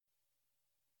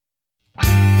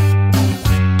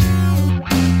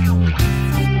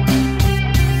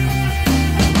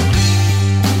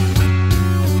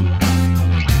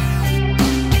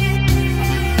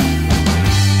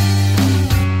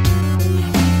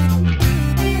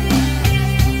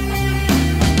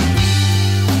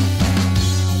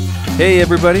Hey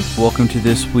everybody, welcome to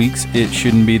this week's It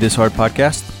Shouldn't Be This Hard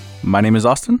podcast. My name is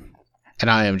Austin. And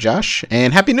I am Josh,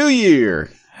 and Happy New Year!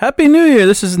 Happy New Year!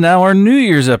 This is now our New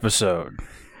Year's episode.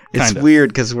 It's weird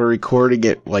because we're recording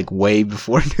it like way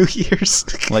before New Year's.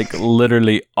 Like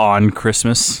literally on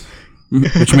Christmas.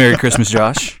 Which Merry Christmas,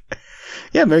 Josh.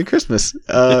 Yeah, Merry Christmas.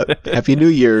 Happy New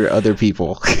Year, other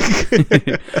people.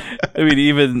 I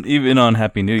mean, even on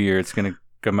Happy New Year, it's going to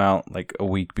come out like a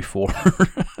week before.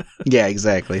 Yeah,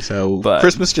 exactly. So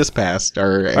Christmas just passed.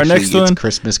 Our next one, it's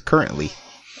Christmas currently.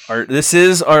 This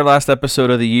is our last episode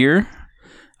of the year.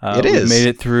 It is. We made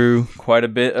it through quite a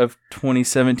bit of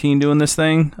 2017 doing this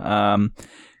thing.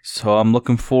 So I'm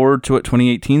looking forward to what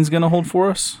 2018 is going to hold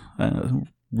for us.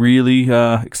 Really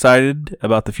excited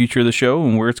about the future of the show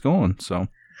and where it's going. So,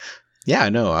 yeah,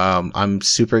 no, I'm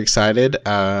super excited.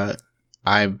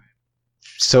 I'm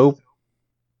so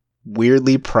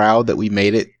weirdly proud that we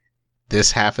made it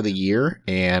this half of the year,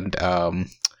 and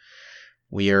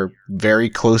we are very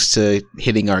close to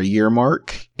hitting our year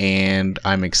mark, and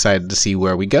I'm excited to see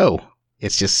where we go.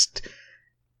 It's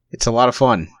a lot of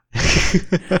fun.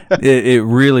 It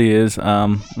really is.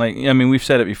 We've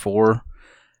said it before.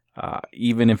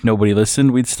 Even if nobody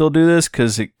listened, we'd still do this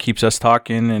because it keeps us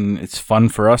talking, and it's fun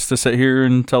for us to sit here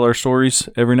and tell our stories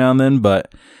every now and then.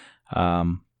 But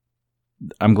I'm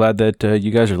glad that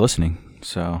you guys are listening.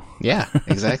 So yeah,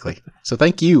 exactly. So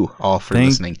thank you all for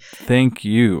listening. Thank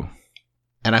you.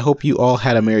 And I hope you all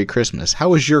had a Merry Christmas. How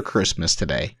was your Christmas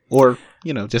today? Or,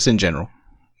 just in general.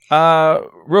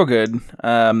 Real good.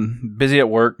 Busy at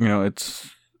work. It's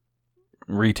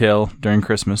retail during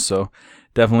Christmas, so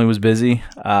definitely was busy.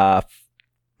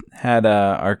 Had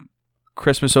our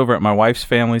Christmas over at my wife's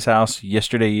family's house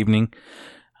yesterday evening.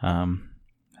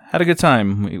 Had a good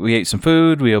time. We ate some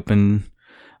food.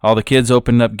 All the kids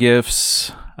opened up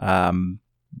gifts.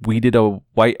 We did a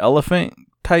white elephant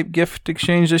type gift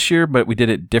exchange this year, but we did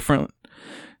it different.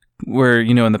 Where,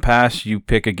 in the past, you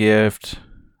pick a gift.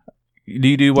 Do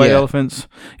you do white elephants?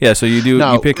 Yeah, so you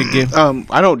pick a gift.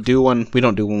 I don't do one. We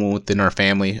don't do one within our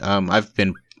family. I've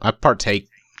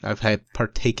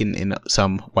partaken in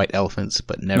some white elephants,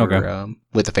 but never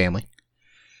with the family.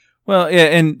 Well, yeah,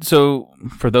 and so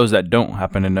for those that don't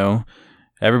happen to know,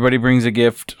 everybody brings a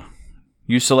gift.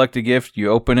 You select a gift, you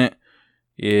open it,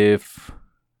 and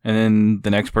then the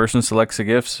next person selects a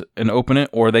gift and open it,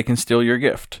 or they can steal your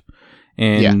gift.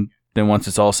 And then once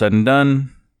it's all said and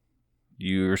done,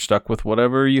 you're stuck with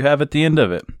whatever you have at the end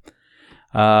of it.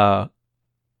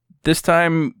 This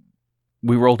time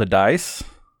we rolled a dice,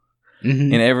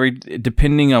 and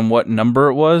depending on what number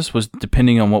it was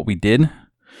depending on what we did.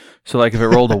 So like if it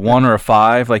rolled a 1 or a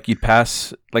 5, like you'd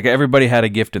pass, like everybody had a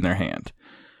gift in their hand.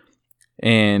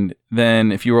 And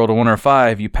then if you rolled a 1 or a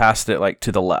 5, you passed it like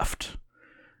to the left.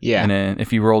 Yeah. And then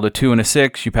if you rolled a 2 and a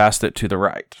 6, you passed it to the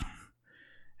right.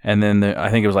 And then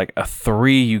I think it was like a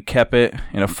 3, you kept it,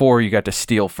 and a 4, you got to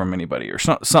steal from anybody, or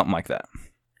something like that.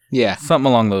 Yeah.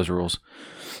 Something along those rules.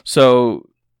 So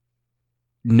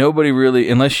nobody really,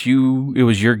 unless it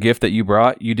was your gift that you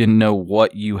brought, you didn't know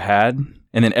what you had,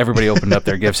 and then everybody opened up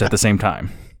their gifts at the same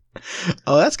time.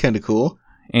 Oh, that's kind of cool.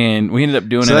 And we ended up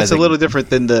doing it. So that's a little different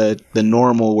than the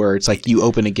normal where it's like you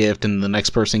open a gift and the next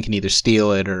person can either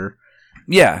steal it or...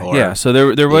 Yeah. So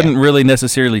there wasn't really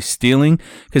necessarily stealing,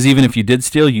 because even if you did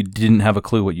steal, you didn't have a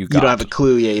clue what you got. You don't have a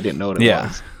clue. Yeah, you didn't know what it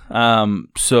was.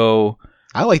 So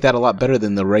I like that a lot better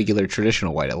than the regular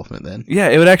traditional white elephant then. Yeah,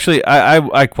 it would actually,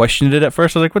 I questioned it at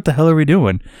first. I was like, what the hell are we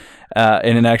doing?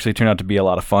 And it actually turned out to be a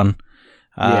lot of fun.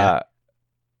 And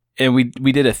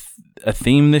we did a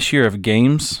theme this year of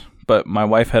games, but my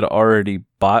wife had already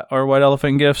bought our white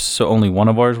elephant gifts, so only one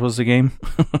of ours was the game.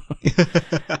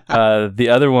 The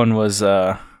other one was,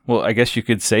 I guess you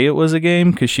could say it was a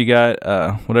game, because she got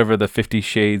whatever the 50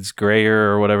 Shades Grayer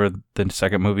or whatever the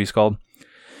second movie's called.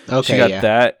 Okay, she got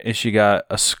that, and she got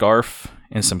a scarf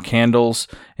and some candles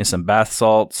and some bath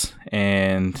salts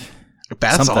and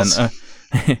bath something.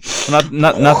 Salts? Not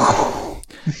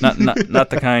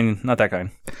the kind. Not that kind.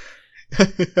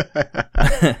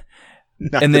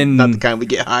 Not the kind we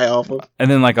get high off of. And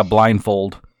then like a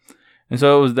blindfold. And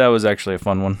so that was actually a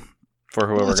fun one for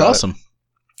whoever got it. That's awesome.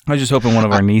 I was just hoping one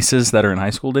of our nieces that are in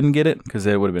high school didn't get it, because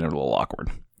it would have been a little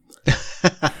awkward.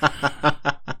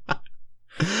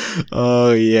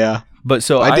 Oh, yeah. But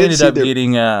so I ended up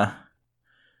getting... I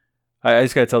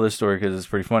just got to tell this story because it's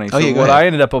pretty funny. So I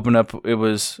ended up opening up, it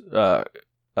was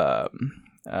Cards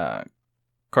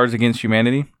Against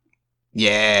Humanity.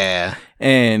 Yeah.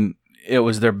 And it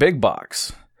was their big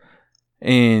box.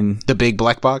 And the big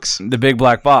black box? The big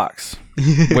black box.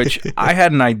 Which I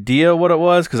had an idea what it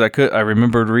was, because I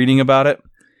remembered reading about it.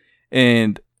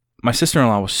 And my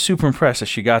sister-in-law was super impressed that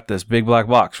she got this big black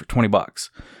box for $20.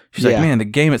 She's like, man, the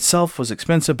game itself was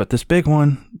expensive, but this big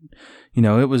one,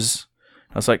 it was.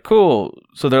 I was like, cool.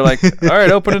 So they're like, all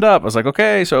right, open it up. I was like,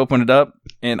 okay. So I opened it up,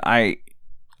 and I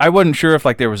wasn't sure if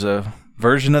like there was a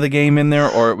version of the game in there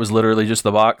or it was literally just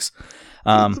the box.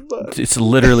 It's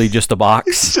literally just a box.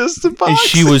 It's just a box. And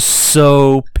she was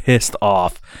so pissed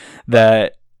off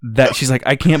that she's like,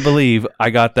 I can't believe I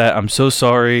got that. I'm so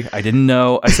sorry. I didn't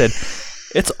know. I said,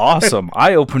 it's awesome.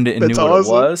 I opened it and knew what it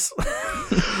was.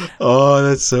 Oh,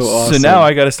 that's so awesome. So now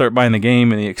I got to start buying the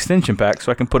game and the extension pack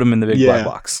so I can put them in the big black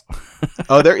box.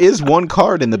 Oh, there is one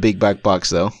card in the big black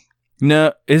box, though.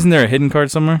 No, isn't there a hidden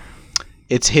card somewhere?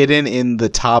 It's hidden in the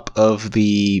top of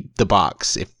the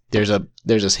box. If there's a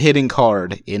hidden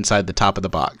card inside the top of the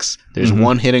box. There's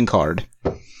one hidden card.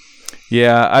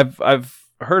 Yeah, I've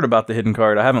heard about the hidden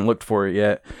card. I haven't looked for it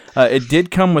yet. It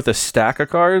did come with a stack of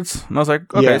cards, and I was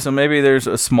like, okay, so maybe there's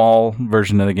a small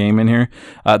version of the game in here.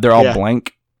 They're all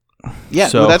blank. Yeah,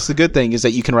 so, well, that's the good thing is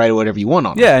that you can write whatever you want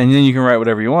on them. Yeah, and then you can write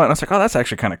whatever you want. And I was like, oh, that's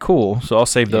actually kind of cool. So I'll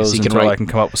save those until I can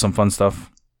come up with some fun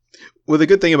stuff. Well, the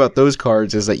good thing about those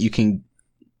cards is that you can...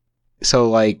 So,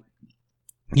 like,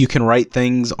 you can write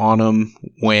things on them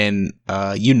when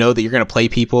you know that you're going to play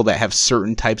people that have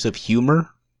certain types of humor.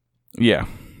 Yeah.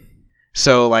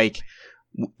 So, like,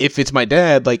 if it's my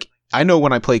dad, like, I know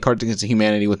when I play Cards Against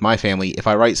Humanity with my family, if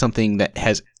I write something that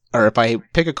has... Or if I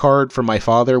pick a card for my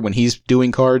father when he's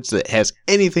doing cards that has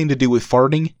anything to do with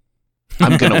farting,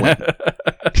 I'm going to win.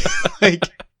 Like,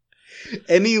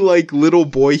 any, like, little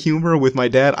boy humor with my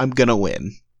dad, I'm going to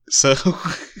win. So...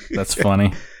 That's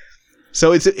funny.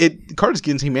 So Cards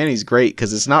Against Humanity is great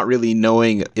because it's not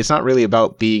really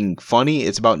about being funny.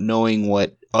 It's about knowing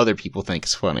what other people think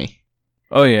is funny.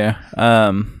 Oh yeah.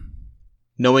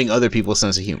 Knowing other people's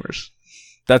sense of humors.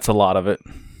 That's a lot of it.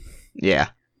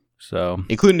 Yeah. So,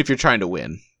 including if you're trying to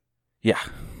win. Yeah.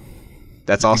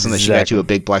 That's awesome that she got you a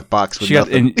big black box with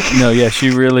nothing. She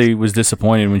really was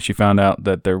disappointed when she found out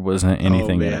that there wasn't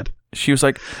anything in it. She was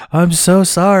like, I'm so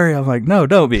sorry. I'm like, no,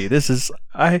 don't be.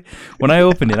 When I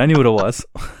opened it, I knew what it was.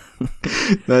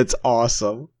 That's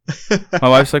awesome. My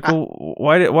wife's like, well,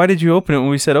 why did you open it when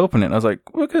we said open it? And I was like,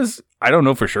 well, because I don't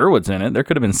know for sure what's in it. There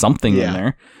could have been something in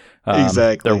there.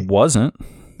 Exactly. There wasn't.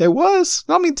 There was.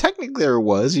 I mean, technically there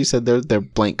was. You said they're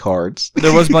blank cards.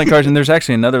 There was blank cards, and there's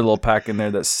actually another little pack in there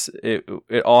that's it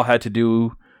all had to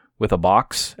do with a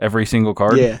box, every single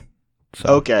card. Yeah.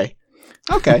 So.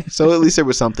 Okay, so at least there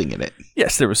was something in it.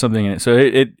 Yes, there was something in it. So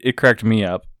it cracked me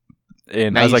up.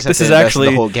 And now I was like, this is actually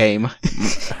the whole game.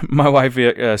 My wife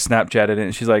Snapchatted it,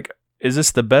 and she's like, is this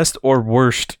the best or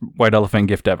worst White Elephant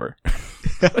gift ever?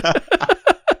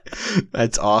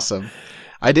 That's awesome.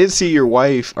 I did see your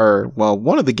wife,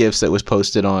 one of the gifts that was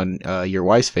posted on your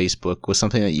wife's Facebook was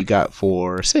something that you got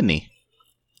for Sydney.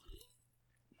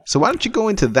 So why don't you go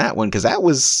into that one? Because that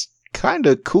was kind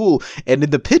of cool. And in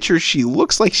the picture, she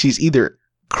looks like she's either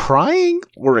crying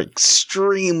or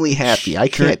extremely happy. I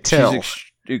can't tell.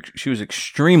 She was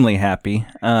extremely happy.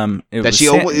 She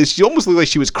almost looked like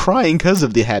she was crying because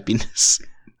of the happiness.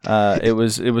 It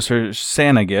was her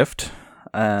Santa gift.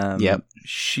 Yep.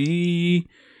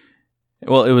 It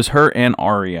was her and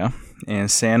Aria, and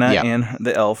Santa and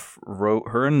the elf wrote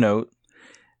her a note.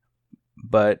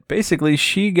 But basically,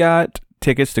 she got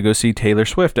tickets to go see Taylor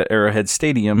Swift at Arrowhead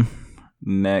Stadium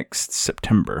next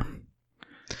September.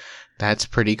 That's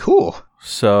pretty cool.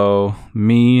 So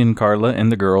me and Carla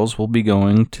and the girls will be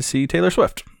going to see Taylor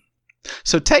Swift.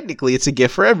 So technically, it's a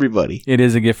gift for everybody. It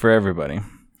is a gift for everybody.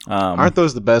 Aren't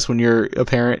those the best when you're a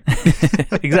parent?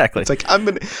 Exactly. It's like I'm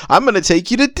gonna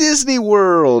take you to Disney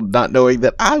World, not knowing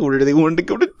that I really wanted to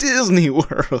go to Disney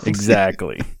World.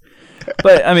 Exactly.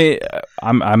 But I mean,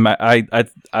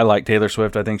 I like Taylor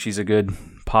Swift. I think she's a good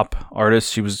pop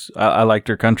artist. I liked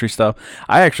her country stuff.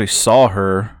 I actually saw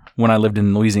her when I lived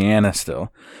in Louisiana.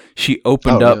 Still, she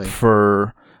opened up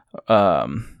for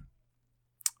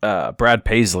Brad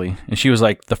Paisley, and she was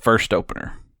like the first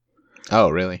opener.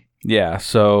 Oh, really? Yeah,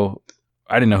 so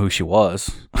I didn't know who she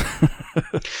was.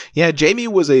 Yeah, Jamie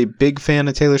was a big fan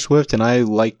of Taylor Swift, and I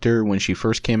liked her when she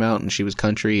first came out and she was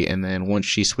country, and then once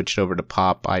she switched over to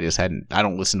pop, I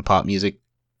don't listen to pop music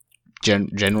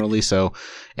generally, so,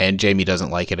 and Jamie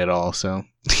doesn't like it at all, so.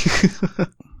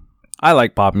 I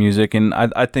like pop music, and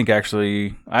I think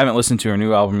actually, I haven't listened to her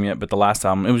new album yet, but the last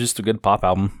album, it was just a good pop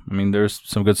album. I mean, there's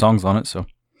some good songs on it, so.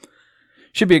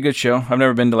 Should be a good show. I've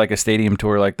never been to like a stadium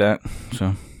tour like that,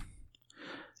 so.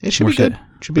 It should be good.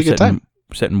 Should be a good time.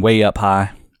 Sitting way up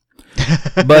high.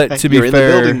 But to be fair, in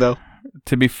the building, though.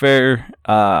 To be fair,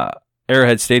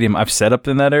 Arrowhead Stadium, I've set up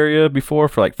in that area before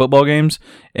for like football games,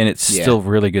 and it's still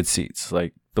really good seats.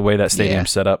 Like the way that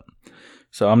stadium's set up.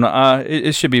 So I'm not.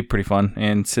 It should be pretty fun,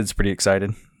 and Sid's pretty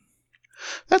excited.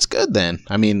 That's good then.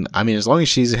 I mean, as long as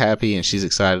she's happy and she's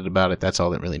excited about it, that's all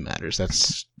that really matters.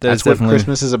 That's what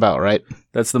Christmas is about, right?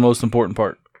 That's the most important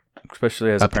part,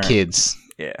 especially as about a parent. The kids.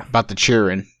 Yeah, about the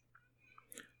cheering.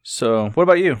 So, what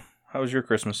about you? How was your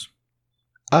Christmas?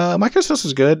 My Christmas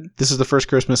was good. This is the first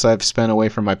Christmas I've spent away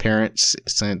from my parents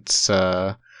since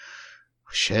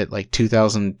like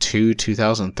 2002,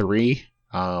 2003.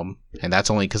 And that's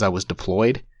only because I was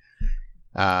deployed.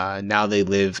 Now they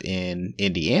live in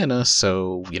Indiana,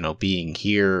 so, being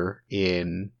here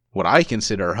in what I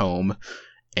consider home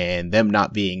and them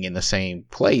not being in the same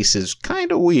place is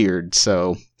kind of weird.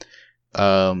 So,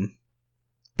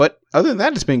 but other than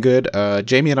that, it's been good.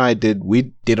 Jamie and I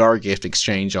did our gift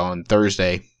exchange on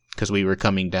Thursday because we were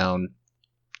coming down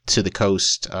to the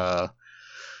coast,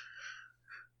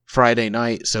 Friday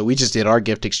night. So we just did our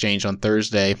gift exchange on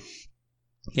Thursday.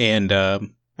 And,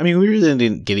 we really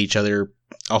didn't get each other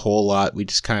a whole lot. We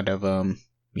just kind of,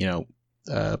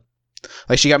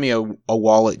 like she got me a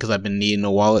wallet because I've been needing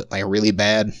a wallet like really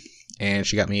bad, and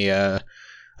she got me a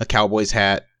Cowboys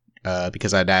hat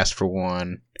because I'd asked for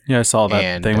one. Yeah, I saw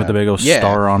that thing with the big old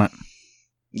star on it.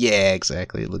 Yeah,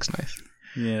 exactly. It looks nice.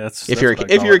 Yeah, that's if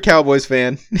you're a Cowboys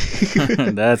fan.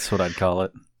 That's what I'd call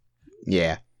it.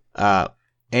 Yeah.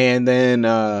 And then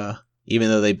even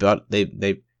though they bought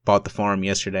the farm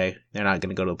yesterday, they're not going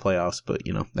to go to the playoffs, but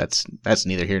that's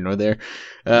neither here nor there.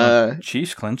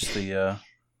 Chiefs clinched the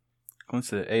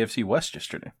AFC West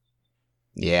yesterday.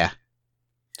 Yeah.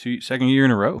 Second year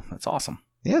in a row. That's awesome.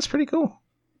 Yeah, it's pretty cool.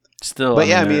 Still, but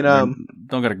they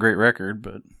don't got a great record,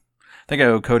 but I think I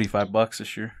owe Cody $5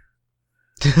 this year.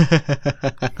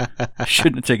 I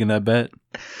shouldn't have taken that bet.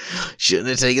 Shouldn't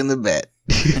have taken the bet.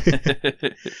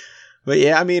 But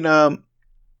yeah,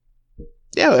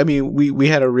 we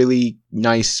had a really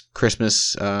nice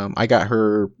Christmas.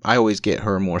 I always get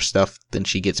her more stuff than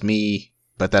she gets me,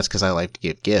 but that's because I like to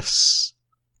give gifts.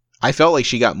 I felt like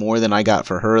she got more than I got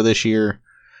for her this year,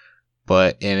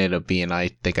 but it ended up being, I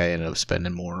think I ended up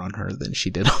spending more on her than she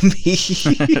did on me.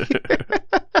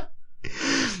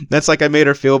 That's like I made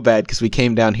her feel bad because we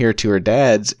came down here to her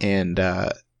dad's, and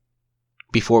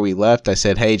before we left, I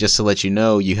said, "Hey, just to let you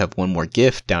know, you have one more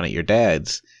gift down at your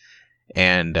dad's."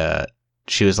 And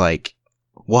she was like,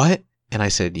 "What?" And I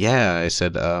said, "Yeah." I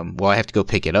said, "Well, I have to go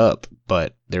pick it up,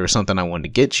 but there was something I wanted to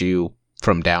get you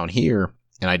from down here,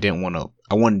 and I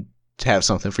wanted to have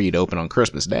something for you to open on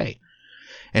Christmas Day."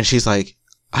 And she's like,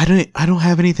 I don't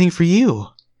have anything for you."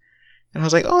 And I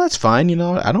was like, "Oh, that's fine.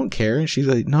 I don't care." And she's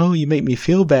like, "No, you make me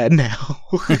feel bad now."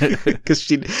 Because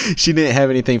she didn't have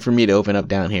anything for me to open up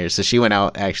down here. So she went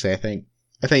out, actually, I think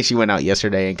she went out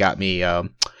yesterday and got me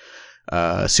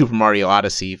Super Mario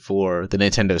Odyssey for the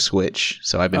Nintendo Switch.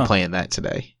 So I've been playing that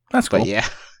today. That's cool. But yeah,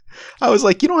 I was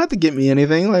like, you don't have to get me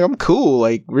anything. Like, I'm cool.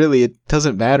 Like, really, it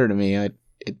doesn't matter to me. I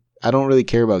don't really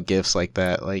care about gifts like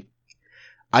that. Like,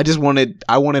 I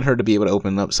wanted her to be able to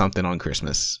open up something on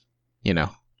Christmas, Yeah.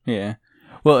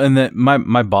 Well, and then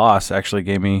my boss actually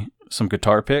gave me some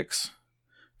guitar picks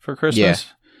for Christmas.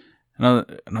 Yeah. And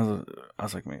I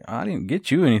was like, "Man, I didn't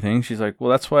get you anything." She's like, "Well,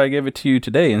 that's why I gave it to you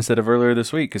today instead of earlier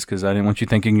this week, is because I didn't want you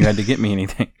thinking you had to get me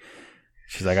anything."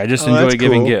 She's like, "I just enjoy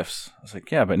giving gifts." I was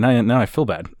like, "Yeah, but now I feel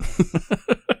bad."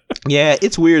 Yeah,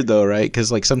 it's weird though, right?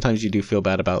 Because like sometimes you do feel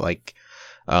bad about like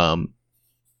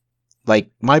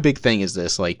my big thing is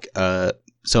this, like,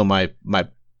 so my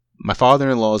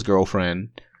father-in-law's girlfriend,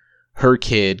 her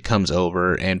kid comes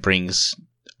over and brings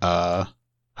her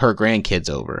grandkids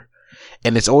over,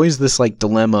 and it's always this like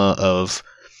dilemma of,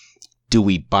 do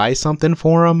we buy something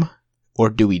for them or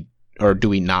do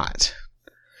we not?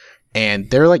 And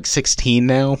they're like 16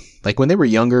 now. Like when they were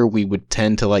younger, we would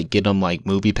tend to like get them like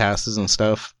movie passes and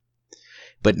stuff,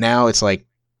 but now it's like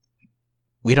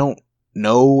we don't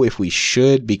know if we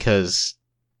should, because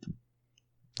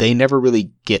they never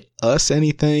really get us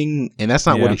anything, and that's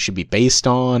not what it should be based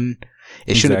on.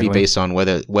 It shouldn't be based on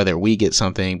whether we get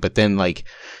something. But then like,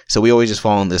 so we always just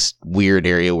fall in this weird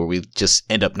area where we just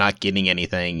end up not getting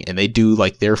anything, and they do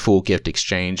like their full gift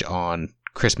exchange on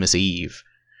Christmas Eve,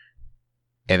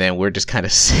 and then we're just kind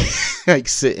of like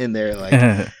sitting there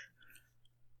like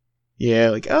yeah,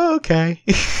 like, oh, okay.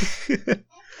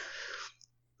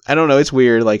 I don't know. It's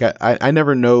weird. Like, I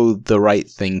never know the right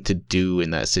thing to do in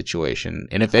that situation.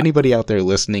 And if anybody out there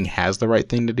listening has the right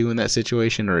thing to do in that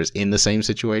situation or is in the same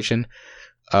situation,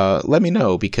 let me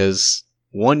know, because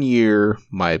one year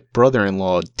my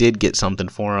brother-in-law did get something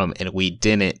for him and we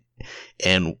didn't.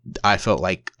 And I felt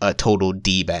like a total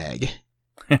D-bag.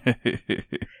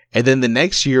 And then the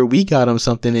next year we got him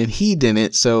something and he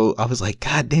didn't. So I was like,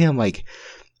 God damn, like,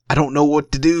 I don't know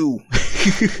what to do.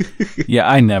 Yeah,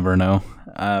 I never know.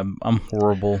 I'm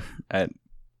horrible at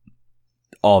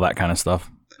all that kind of stuff.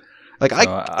 Like,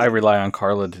 so I rely on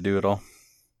Carla to do it all.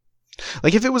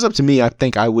 Like, if it was up to me, I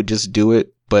think I would just do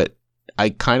it. But I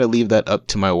kind of leave that up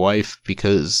to my wife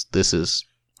because this is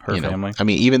her family. I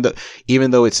mean,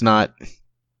 even though it's not,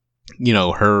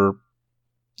 her,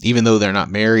 even though they're not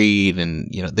married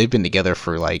and, they've been together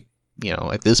for like,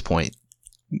 at this point,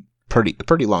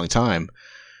 pretty long time.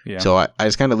 Yeah. So I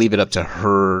just kind of leave it up to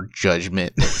her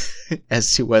judgment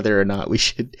as to whether or not we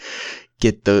should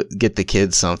get the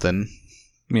kids something.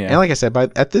 Yeah. And like I said,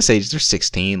 at this age, they're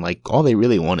 16. Like, all they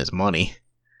really want is money.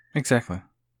 Exactly.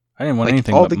 I didn't want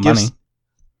anything but money.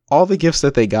 All the gifts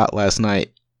that they got last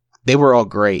night, they were all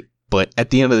great. But at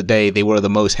the end of the day, they were the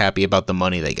most happy about the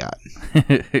money they got.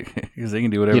 Because they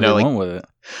can do whatever they want with it.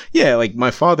 Yeah, like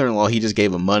my father-in-law, he just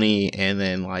gave them money. And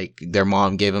then like their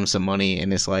mom gave them some money.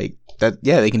 And it's like, that.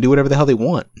 Yeah, they can do whatever the hell they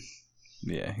want.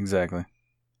 Yeah, exactly.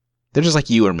 They're just like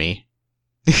you or me.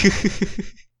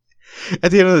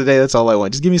 At the end of the day, that's all I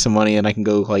want. Just give me some money and I can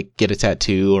go like get a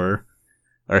tattoo or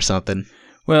something.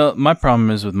 Well, my problem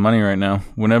is with money right now.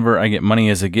 Whenever I get money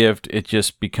as a gift, it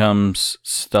just becomes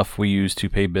stuff we use to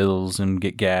pay bills and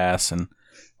get gas. And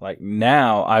like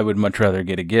now, I would much rather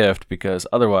get a gift because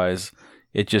otherwise,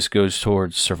 it just goes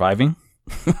towards surviving.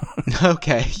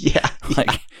 Okay, yeah.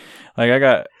 Like I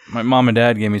got my mom and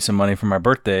dad gave me some money for my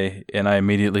birthday, and I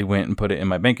immediately went and put it in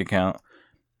my bank account.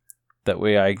 That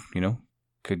way, I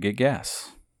could get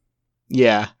gas.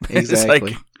 Yeah,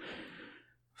 exactly.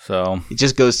 So it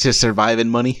just goes to surviving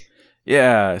money.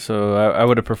 Yeah, so I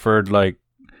would have preferred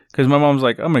because my mom's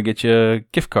like, I'm gonna get you a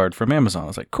gift card from Amazon. I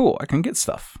was like, cool, I can get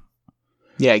stuff.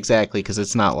 Yeah, exactly, because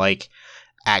it's not like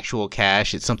actual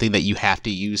cash. It's something that you have to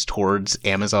use towards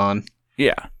Amazon.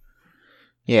 Yeah,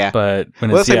 yeah. But when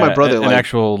it's like my brother, an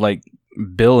actual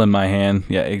bill in my hand,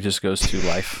 yeah, it just goes to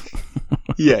life.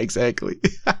 Yeah, exactly.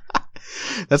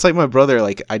 That's like my brother.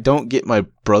 Like, I don't get my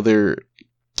brother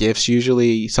gifts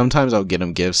usually. Sometimes I'll get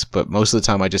him gifts, but most of the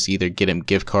time I just either get him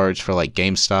gift cards for like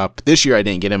GameStop. This year I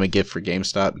didn't get him a gift for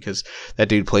GameStop because that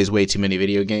dude plays way too many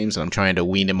video games and I'm trying to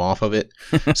wean him off of it.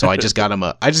 So I just got him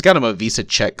a Visa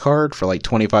check card for like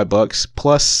 $25.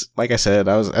 Plus, like I said,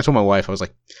 I told my wife, I was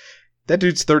like, that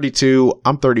dude's 32,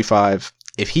 I'm 35.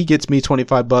 If he gets me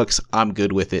 $25, I'm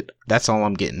good with it. That's all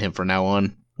I'm getting him from now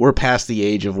on. We're past the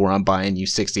age of where I'm buying you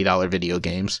 $60 video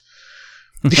games.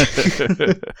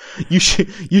 You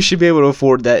should be able to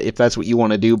afford that if that's what you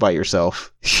want to do by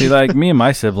yourself. See, like me and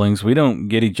my siblings, we don't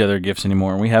get each other gifts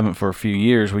anymore, and we haven't for a few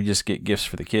years. We just get gifts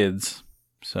for the kids.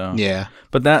 So yeah,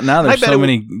 but now there's so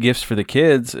many gifts for the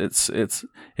kids. It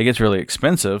gets really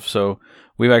expensive. So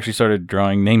we've actually started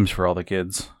drawing names for all the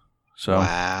kids. So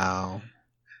wow.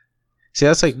 See,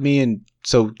 that's like me and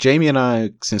so Jamie and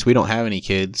I, since we don't have any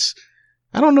kids.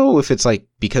 I don't know if it's like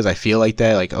because I feel like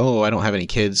that, like, oh, I don't have any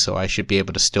kids, so I should be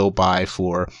able to still buy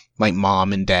for like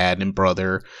mom and dad and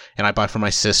brother, and I buy for my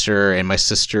sister and my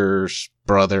sister's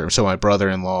brother, so my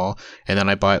brother-in-law, and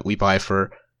then we buy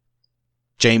for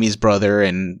Jamie's brother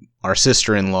and our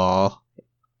sister-in-law,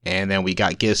 and then we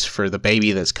got gifts for the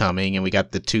baby that's coming, and we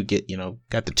got the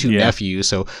two nephews,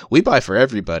 so we buy for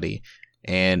everybody.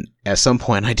 And at some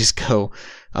point I just go,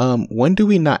 when do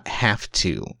we not have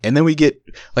to? And then we get,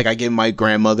 like, I give my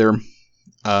grandmother,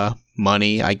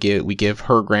 money. We give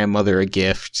her grandmother a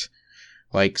gift.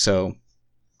 Like, so.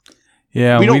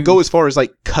 Yeah. We don't go as far as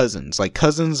like cousins. Like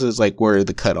cousins is like where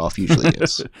the cutoff usually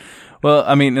is. Well,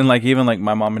 I mean, and like, even like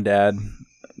my mom and dad,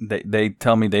 they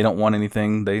tell me they don't want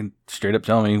anything. They straight up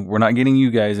tell me, we're not getting you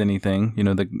guys anything.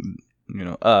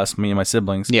 Us, me and my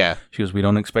siblings. Yeah. She goes, we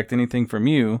don't expect anything from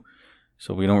you.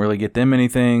 So we don't really get them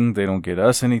anything. They don't get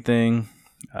us anything.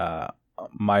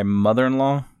 My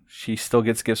mother-in-law, she still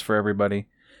gets gifts for everybody,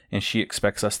 and she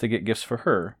expects us to get gifts for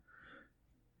her.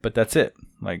 But that's it.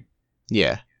 Like,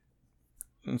 yeah.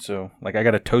 And so, like, I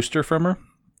got a toaster from her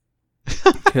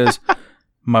because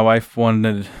my wife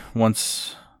wanted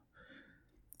once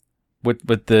with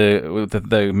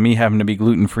the me having to be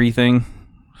gluten-free thing.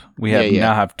 We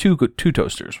now have two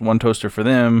toasters. One toaster for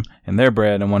them and their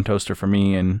bread, and one toaster for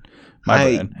me and my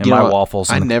bread and my waffles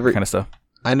and that kind of stuff.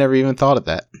 I never even thought of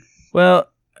that. Well,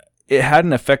 it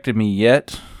hadn't affected me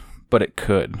yet, but it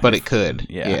could.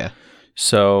 Yeah.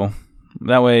 So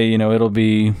that way,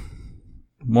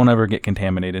 won't ever get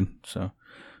contaminated. So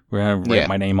we're going to write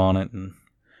my name on it.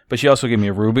 But she also gave me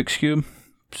a Rubik's Cube.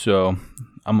 So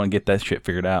I'm going to get that shit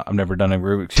figured out. I've never done a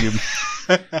Rubik's Cube.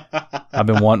 I've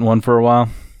been wanting one for a while.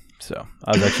 So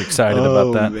I was actually excited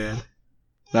about that. Man.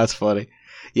 That's funny.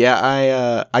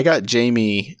 Yeah, I got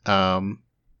Jamie.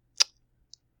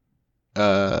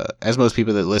 As most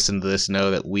people that listen to this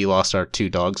know, that we lost our 2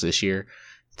 dogs this year.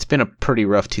 It's been a pretty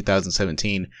rough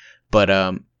 2017, but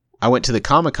I went to the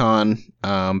Comic-Con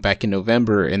back in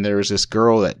November, and there was this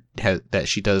girl that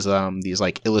she does these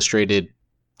like illustrated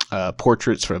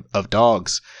portraits of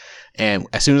dogs. And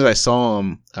as soon as I saw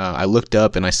them, I looked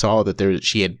up and I saw that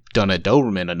she had done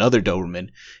another Doberman,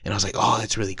 and I was like, "Oh,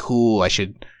 that's really cool. I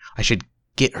should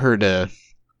get her to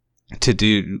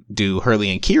do Hurley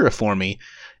and Kira for me."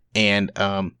 And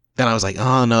then I was like,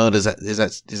 "Oh no, is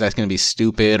that going to be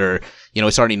stupid? Or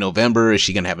it's already November. Is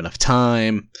she going to have enough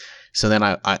time?" So then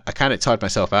I kind of talked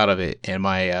myself out of it, and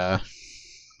my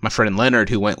friend Leonard,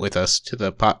 who went with us to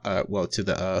the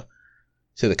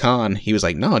con, he was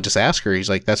like, "No, just ask her." He's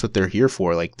like, "That's what they're here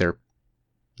for. Like they're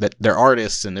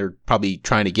artists, and they're probably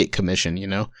trying to get commission,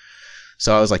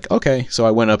 So I was like, okay. So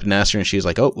I went up and asked her, and she was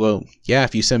like, "Oh, well, yeah,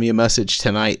 if you send me a message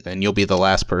tonight, then you'll be the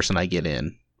last person I get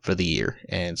in for the year."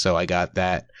 And so I got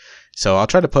that. So I'll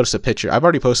try to post a picture. I've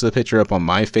already posted a picture up on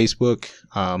my Facebook.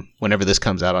 Whenever this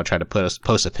comes out, I'll try to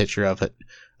post a picture of it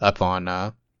up on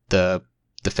the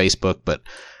Facebook. But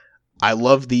I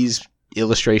love these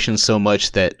illustrations so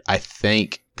much that I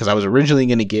think, because I was originally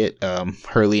going to get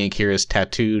Hurley and Kira's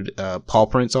tattooed paw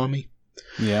prints on me.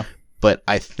 Yeah. But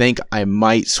I think I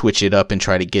might switch it up and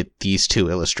try to get these 2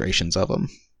 illustrations of them.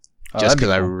 Just because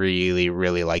I really,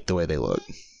 really like the way they look.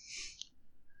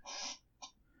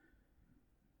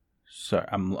 Sorry,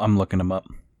 I'm looking them up.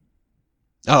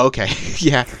 Oh, okay.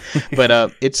 Yeah.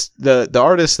 But it's the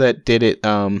artist that did it.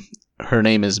 Her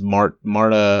name is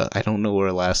Marta. I don't know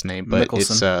her last name, but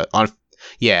Mickelson. It's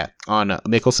on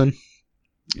Mickelson.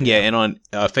 Yeah, and on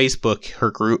Facebook,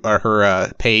 her group or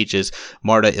her page is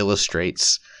Marta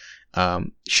Illustrates.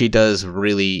 She does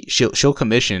really. She'll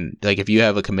commission, like, if you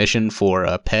have a commission for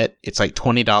a pet, it's like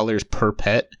 $20 per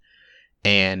pet,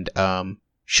 and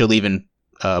she'll even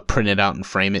print it out and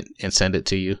frame it and send it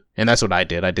to you. And that's what I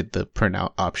did. I did the print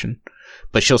out option,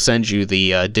 but she'll send you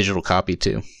the digital copy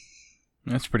too.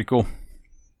 That's pretty cool.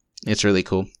 It's really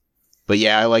cool. But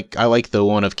yeah, I like the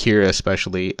one of Kira,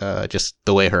 especially just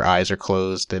the way her eyes are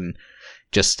closed, and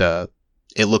just it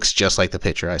looks just like the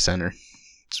picture I sent her.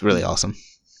 It's really awesome.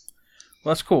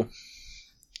 Well, that's cool.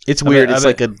 It's weird.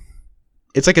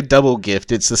 It's like a double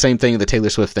gift. It's the same thing, the Taylor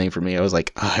Swift thing for me. I was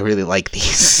like, oh, I really like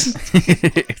these.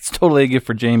 It's totally a gift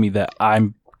for Jamie that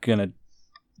I'm gonna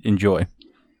enjoy.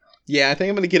 Yeah, I think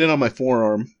I'm gonna get it on my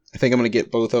forearm. I think I'm gonna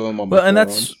get both of them on my forearm. And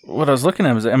that's what I was looking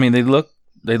at.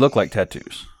 They look like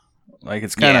tattoos. Like,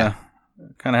 it's kind of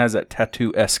has that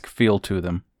tattoo-esque feel to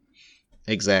them.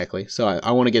 Exactly. So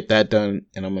I want to get that done,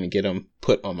 and I'm gonna get them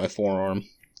put on my forearm,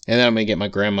 and then I'm gonna get my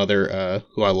grandmother,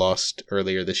 who I lost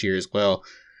earlier this year as well.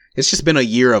 It's just been a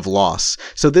year of loss.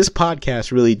 So this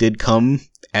podcast really did come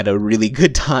at a really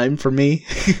good time for me.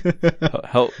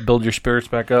 Help build your spirits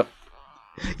back up.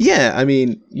 Yeah, I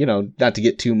mean, not to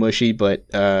get too mushy, but,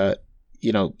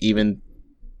 even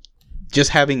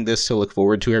just having this to look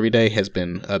forward to every day has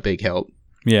been a big help.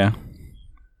 Yeah.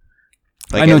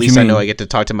 Like, at least I know I get to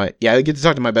talk to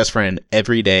my best friend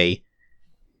every day,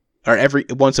 or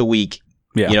once a week,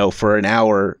 for an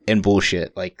hour and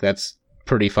bullshit. Like, that's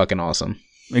pretty fucking awesome.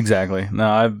 Exactly. No,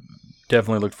 I've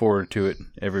definitely looked forward to it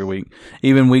every week.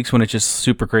 Even weeks when it's just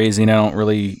super crazy and I don't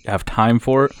really have time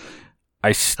for it,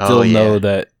 I still know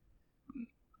that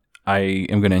I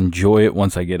am going to enjoy it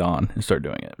once I get on and start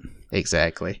doing it.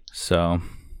 Exactly. So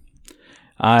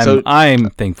I'm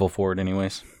thankful for it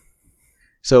anyways.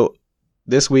 So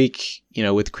this week,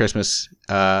 with Christmas,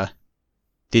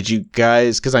 did you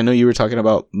guys, because I know you were talking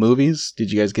about movies, did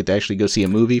you guys get to actually go see a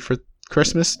movie for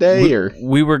Christmas Day?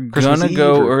 We were going to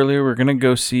go earlier. We're going to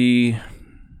go see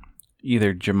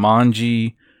either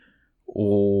Jumanji,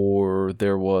 or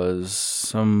there was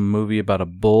some movie about a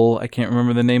bull I can't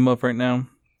remember the name of right now.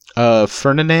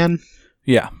 Ferdinand?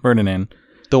 Yeah, Ferdinand.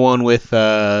 The one with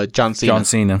John Cena. John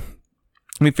Cena.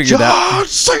 We figured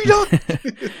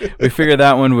we figured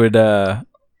that one would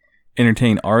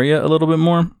entertain Arya a little bit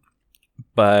more.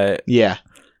 But yeah,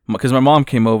 because my mom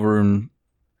came over and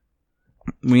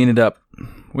we ended up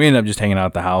just hanging out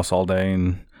at the house all day,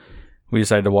 and we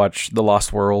decided to watch The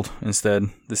Lost World instead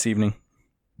this evening.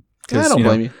 I don't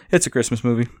blame you. It's a Christmas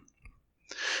movie.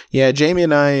 Yeah, Jamie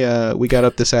and I, we got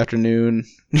up this afternoon.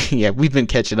 Yeah, we've been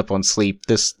catching up on sleep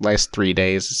this last 3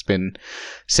 days. It's been,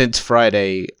 since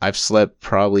Friday, I've slept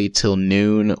probably till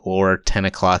noon or 10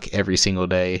 o'clock every single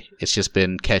day. It's just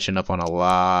been catching up on a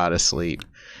lot of sleep.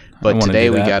 But today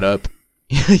we got up.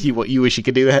 You wish you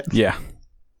could do that? Yeah.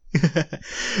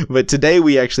 But today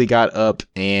we actually got up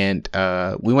and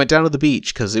we went down to the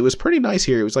beach because it was pretty nice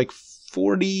here. It was like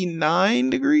 49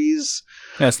 degrees.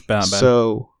 That's about bad.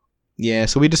 So, yeah,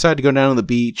 so we decided to go down to the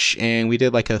beach, and we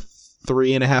did like a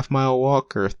 3.5 mile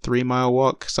walk or 3 mile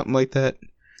walk, something like that,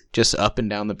 just up and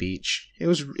down the beach. It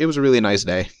was a really nice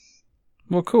day.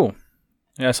 Well, cool.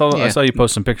 Yeah, I saw you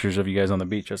post some pictures of you guys on the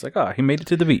beach. I was like, he made it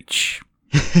to the beach.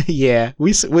 Yeah,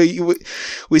 we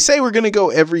say we're gonna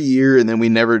go every year, and then we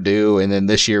never do. And then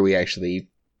this year we actually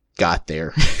got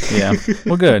there. Yeah,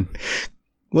 well, good.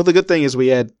 Well, the good thing is we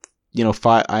had,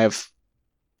 I have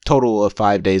total of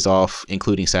 5 days off,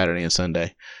 including Saturday and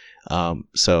Sunday.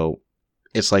 So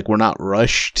it's like we're not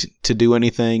rushed to do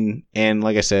anything. And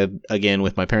like I said, again,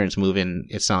 with my parents moving,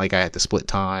 it's not like I have to split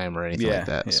time or anything like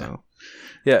that. Yeah. So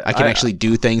yeah, I can actually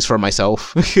do things for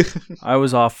myself. I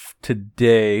was off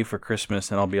today for Christmas,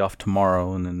 and I'll be off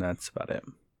tomorrow, and then that's about it.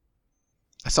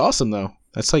 That's awesome, though.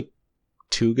 That's like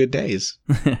 2 good days.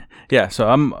 Yeah, so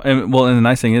and the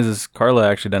nice thing is Carla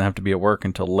actually doesn't have to be at work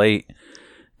until late,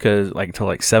 until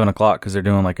like 7 o'clock, because they're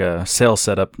doing like a sale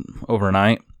setup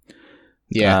overnight.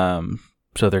 Yeah.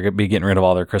 So they're gonna be getting rid of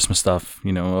all their Christmas stuff,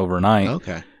 overnight.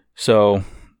 Okay. So,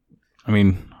 I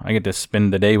mean, I get to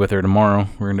spend the day with her tomorrow.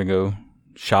 We're gonna go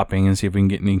shopping and see if we can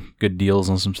get any good deals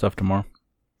on some stuff tomorrow.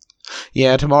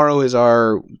 Yeah, tomorrow is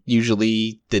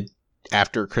usually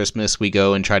after Christmas we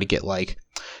go and try to get like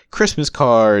Christmas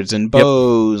cards and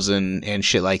bows and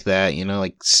shit like that,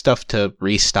 like stuff to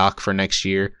restock for next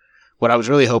year. What I was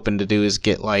really hoping to do is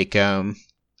get like I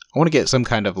want to get some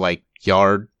kind of like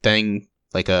yard thing,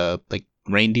 like a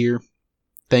reindeer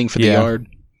thing for the yard,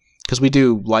 because we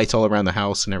do lights all around the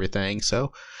house and everything,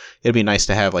 so it'd be nice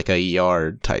to have like a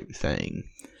yard type thing.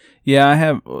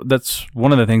 Yeah, that's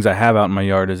one of the things I have out in my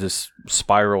yard is this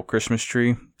spiral Christmas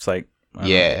tree. It's like,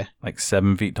 like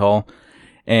 7 feet tall.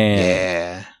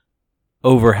 And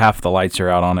over half the lights are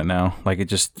out on it now. Like it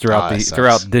just throughout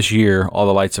this year, all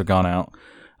the lights have gone out.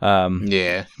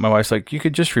 My wife's like, you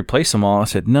could just replace them all. I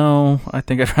said, no, I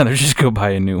think I'd rather just go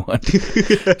buy a new one.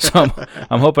 So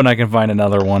I'm hoping I can find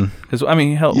another one. Because, I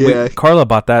mean, Carla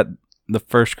bought that the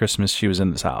first Christmas she was in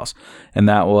this house. And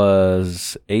that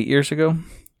was 8 years ago.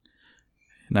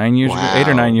 9 years ago, 8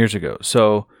 or 9 years ago.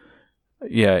 So,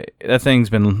 yeah, that thing's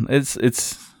been it's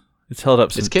held up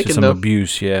to some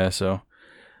abuse. Yeah. So,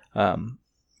 and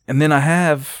then I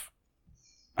have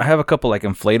a couple like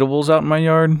inflatables out in my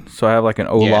yard. So I have like an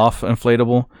Olaf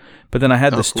inflatable, but then I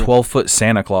had this 12-foot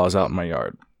Santa Claus out in my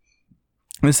yard.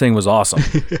 This thing was awesome,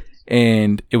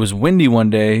 and it was windy one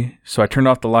day, so I turned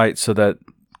off the lights so that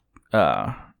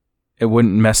it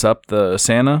wouldn't mess up the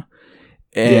Santa,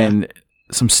 and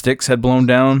some sticks had blown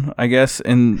down, I guess,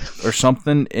 or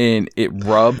something, and it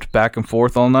rubbed back and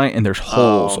forth all night, and there's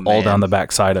holes all down the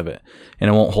back side of it, and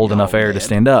it won't hold enough air to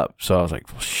stand up. So I was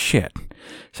like, well, shit.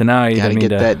 So now I either need to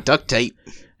get that duct tape.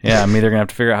 Yeah, I'm either gonna have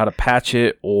to figure out how to patch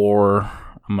it, or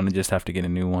I'm gonna just have to get a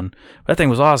new one. But that thing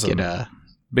was awesome.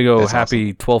 Big old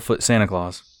happy 12-foot Santa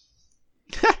Claus.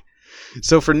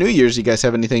 So for New Year's, you guys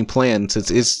have anything planned?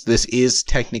 Since this is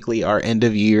technically our end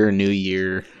of year, New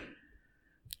Year.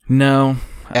 No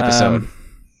episode.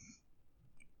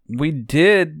 We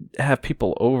did have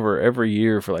people over every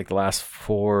year for like the last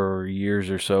 4 years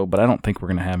or so, but I don't think we're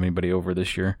gonna have anybody over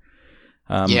this year.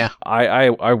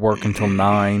 I work until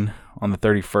 9 on the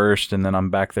 31st, and then I'm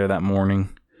back there that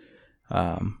morning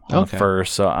on the 1st.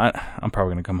 So I'm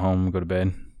probably gonna come home and go to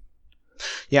bed.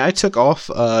 Yeah, I took off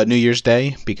New Year's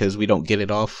Day because we don't get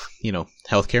it off,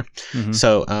 healthcare. Mm-hmm.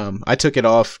 So I took it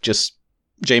off. Just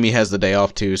Jamie has the day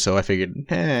off too, so I figured,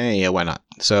 hey, yeah, why not?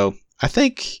 So I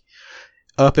think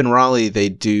up in Raleigh they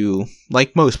do,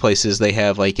 like most places, they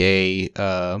have like they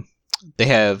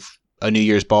have a New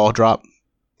Year's ball drop.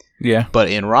 Yeah. But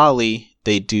in Raleigh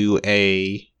they do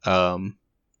an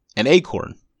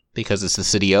acorn because it's the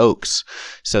city of Oaks.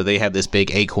 So they have this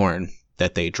big acorn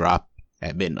that they drop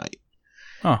at midnight.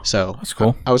 Oh, so that's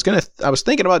cool. I was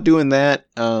thinking about doing that.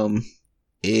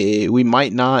 We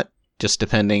might not, just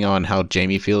depending on how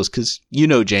Jamie feels, because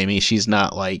Jamie, she's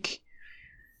not like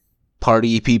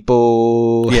party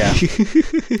people. Yeah.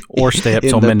 Or stay up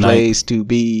till midnight. Place to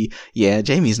be. Yeah,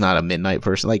 Jamie's not a midnight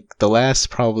person. Like the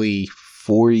last probably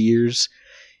 4 years,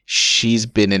 she's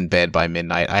been in bed by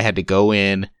midnight. I had to go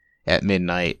in at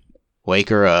midnight, wake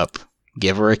her up,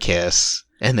 give her a kiss,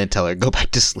 and then tell her go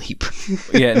back to sleep.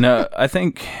 Yeah, no, I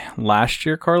think last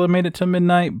year Carla made it to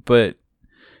midnight, but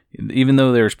even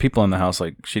though there's people in the house,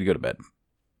 like she'd go to bed.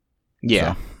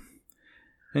 Yeah. So.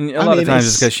 And a lot of times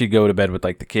it's because she'd go to bed with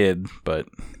like the kid, but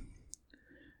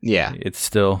yeah, it's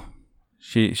still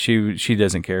she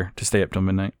doesn't care to stay up till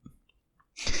midnight.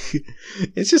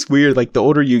 It's just weird. Like the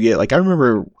older you get, like I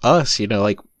remember us,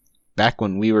 like back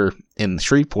when we were in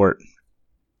Shreveport,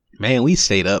 man, we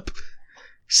stayed up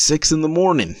 6 in the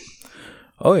morning.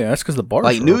 Oh yeah, that's because the bars.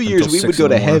 Like were New open Year's, till we 6 would go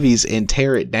in the to morning. Heavy's and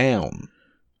tear it down.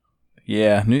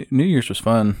 Yeah, New Year's was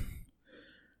fun.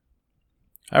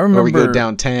 I Or remember we go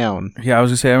downtown. Yeah, I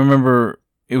was gonna say I remember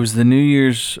it was the New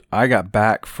Year's I got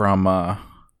back from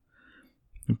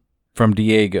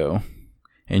Diego,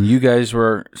 and you guys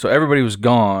were everybody was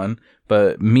gone,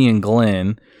 but me and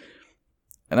Glenn,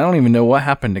 and I don't even know what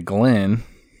happened to Glenn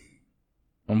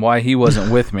and why he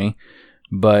wasn't with me,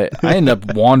 but I ended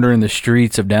up wandering the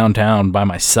streets of downtown by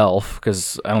myself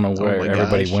because I don't know where my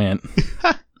everybody gosh. went.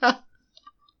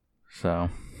 So,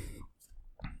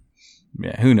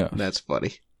 yeah, who knows? That's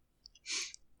funny.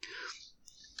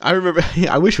 I remember.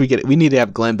 I wish we need to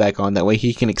have Glenn back on, that way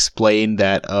he can explain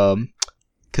that.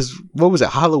 Because what was it,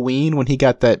 Halloween, when he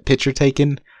got that picture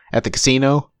taken at the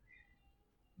casino?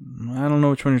 I don't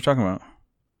know which one you're talking about.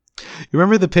 You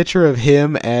remember the picture of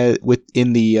him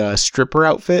in the stripper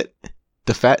outfit,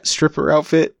 the fat stripper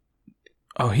outfit?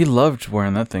 Oh, he loved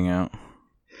wearing that thing out.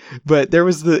 But it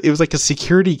was like a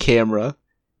security camera.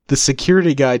 The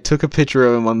security guy took a picture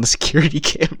of him on the security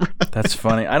camera. That's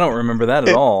funny. I don't remember that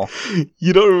at all.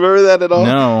 You don't remember that at all?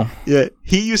 No. Yeah,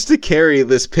 he used to carry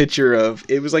this picture of.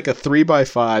 It was like a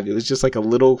 3x5. It was just like a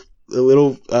little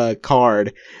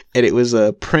card, and it was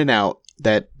a printout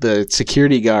that the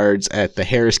security guards at the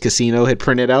Harris Casino had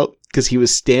printed out because he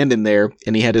was standing there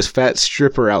and he had his fat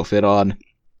stripper outfit on,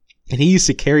 and he used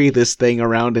to carry this thing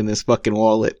around in his fucking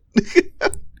wallet.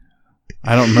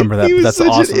 I don't remember that, He but was that's such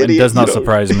an awesome. It idiot, does not you know.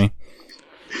 surprise me.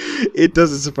 It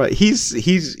doesn't surprise.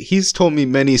 He's told me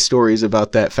many stories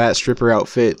about that fat stripper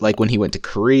outfit, like when he went to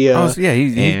Korea. Oh, yeah,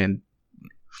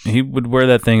 he would wear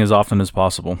that thing as often as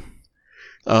possible.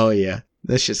 Oh yeah,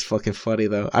 that's just fucking funny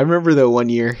though. I remember though one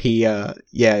year he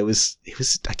it was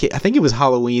I think it was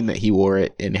Halloween that he wore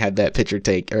it and had that picture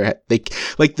take, or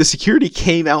the security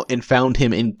came out and found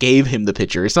him and gave him the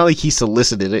picture. It's not like he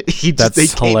solicited it. They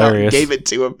came out and gave it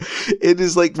to him. It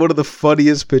is like one of the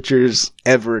funniest pictures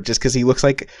ever, just because he looks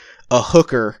like a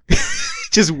hooker.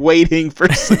 Just waiting for.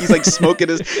 He's like smoking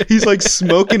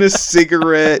a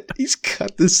cigarette. He's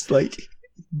got this like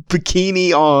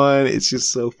bikini on. It's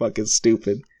just so fucking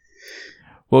stupid.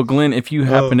 Well, Glenn, if you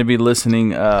happen to be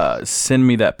listening, send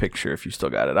me that picture if you still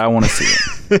got it. I want to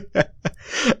see it.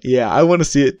 Yeah, I want to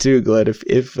see it too, Glenn.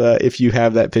 If you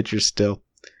have that picture still.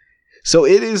 So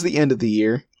it is the end of the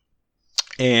year,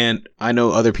 and I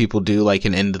know other people do like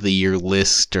an end of the year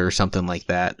list or something like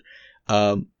that.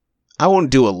 I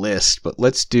won't do a list, but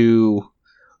let's do.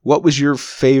 What was your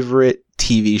favorite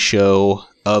TV show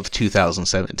of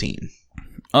 2017?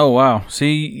 Oh, wow.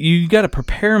 See, you got to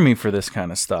prepare me for this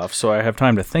kind of stuff so I have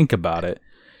time to think about it.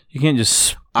 You can't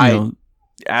just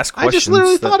ask questions. I just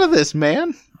literally thought of this,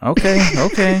 man.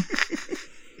 Okay.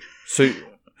 So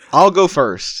I'll go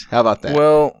first. How about that?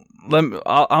 Well,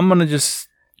 I'm going to just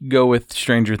go with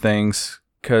Stranger Things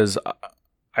because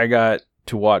I got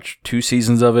to watch 2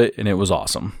 seasons of it and it was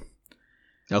awesome.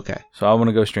 Okay. So I want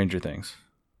to go Stranger Things.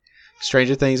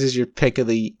 Stranger Things is your pick of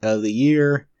the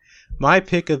year. My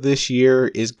pick of this year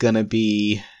is gonna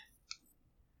be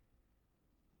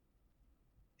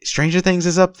Stranger Things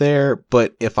is up there,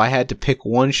 but if I had to pick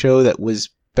one show that was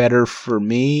better for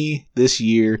me this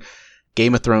year,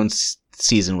 Game of Thrones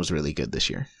season was really good this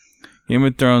year. Game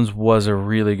of Thrones was a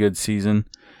really good season.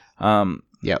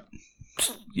 Yep.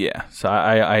 Yeah, so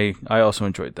I also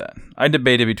enjoyed that. I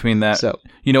debated between that. So,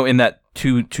 in that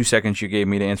two seconds you gave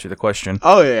me to answer the question.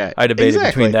 Oh yeah, I debated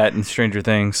between that and Stranger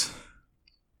Things.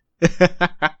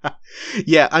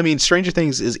 Yeah, I mean, Stranger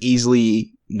Things is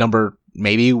easily number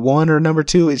maybe 1 or number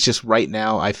 2. It's just right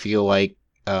now I feel like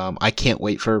I can't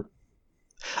wait for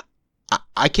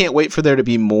there to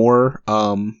be more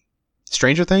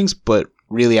Stranger Things, but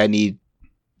really I need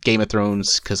Game of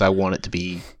Thrones because I want it to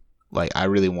be like, I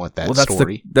really want that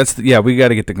story. We got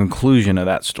to get the conclusion of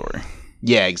that story.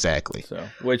 Yeah, exactly.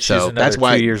 Which is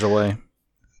another 2 years away.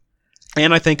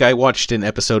 And I think I watched an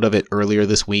episode of it earlier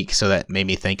this week, so that made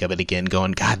me think of it again,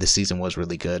 going, God, this season was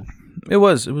really good. It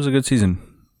was a good season.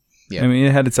 Yeah. I mean,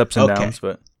 it had its ups and downs,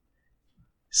 but...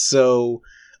 So,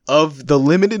 of the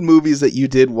limited movies that you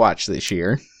did watch this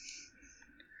year,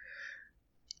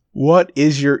 what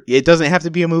is your... It doesn't have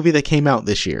to be a movie that came out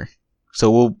this year.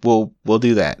 So we'll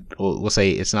do that. We'll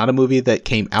say it's not a movie that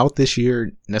came out this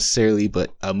year necessarily,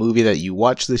 but a movie that you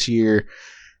watched this year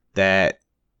that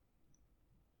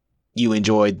you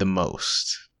enjoyed the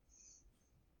most,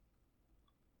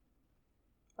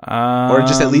 or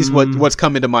just at least what's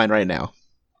coming to mind right now.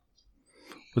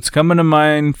 What's coming to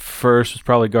mind first was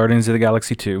probably Guardians of the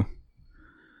Galaxy 2.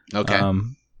 Okay.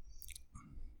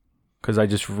 Because I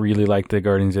just really like the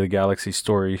Guardians of the Galaxy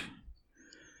story.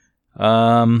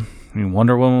 mean,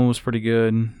 Wonder Woman was pretty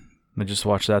good. I just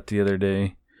watched that the other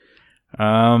day.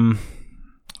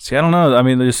 See, I don't know. I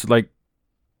mean, there's like,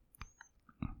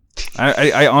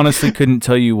 I honestly couldn't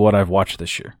tell you what I've watched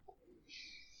this year.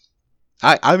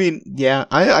 I mean, yeah,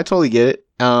 I totally get it.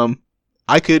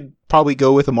 I could probably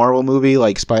go with a Marvel movie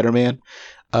like Spider-Man.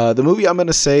 The movie I'm going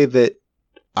to say that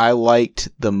I liked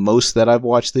the most that I've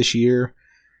watched this year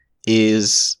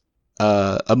is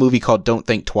a movie called Don't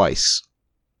Think Twice.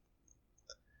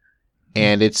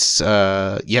 And it's,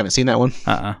 you haven't seen that one?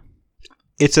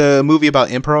 It's a movie about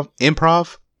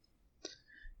improv.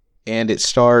 And it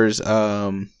stars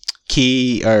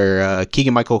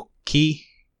Keegan-Michael Key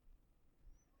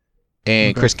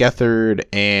and Chris Gethard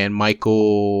and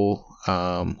Michael,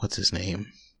 what's his name?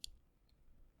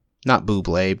 Not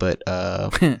Bublé, but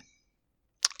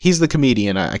he's the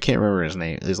comedian. I can't remember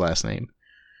his last name.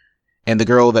 And the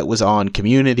girl that was on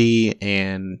Community,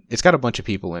 and it's got a bunch of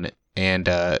people in it. And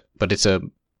but it's a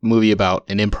movie about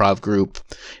an improv group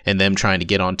and them trying to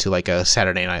get onto like a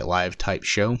Saturday Night Live type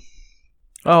show.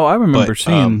 Oh, I remember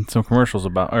seeing some commercials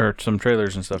about, or some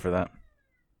trailers and stuff for that.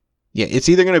 Yeah, it's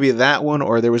either going to be that one,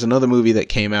 or there was another movie that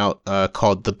came out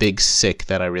called The Big Sick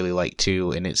that I really liked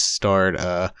too, and it starred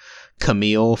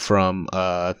Camille from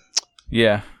the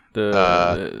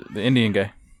Indian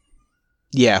guy.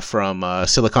 Yeah, from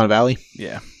Silicon Valley.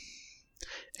 Yeah,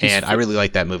 and I really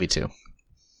like that movie too.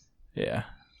 Yeah,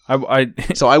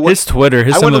 his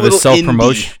Twitter, some of his self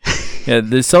promotion. Yeah,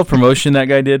 the self promotion that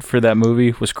guy did for that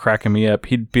movie was cracking me up.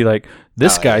 He'd be like,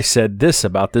 "This guy said this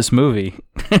about this movie."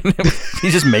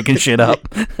 He's just making shit up.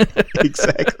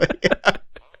 Exactly.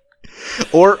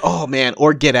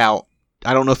 Or Get Out.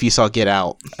 I don't know if you saw Get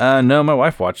Out. No, my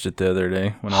wife watched it the other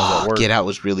day when I was at work. Get Out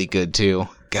was really good too.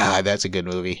 God, that's a good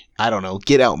movie. I don't know.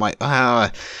 Get Out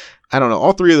I don't know.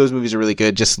 All three of those movies are really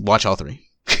good. Just watch all three.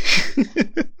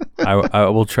 I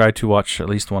will try to watch at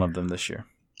least one of them this year.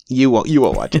 You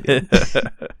won't watch it.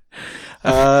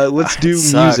 Let's do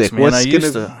music. Man. I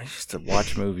used to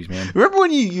watch movies, man. Remember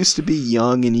when you used to be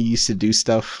young and you used to do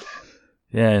stuff?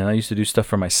 Yeah, I used to do stuff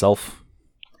for myself.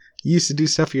 You used to do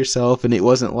stuff for yourself, and it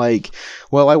wasn't like,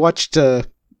 well, I watched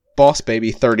Boss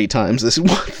Baby 30 times this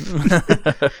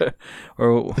month.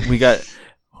 Or we got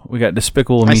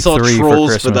Despicable Me 3 for Christmas. I saw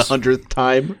Trolls for the 100th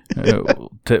time.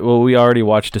 Well, we already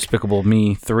watched Despicable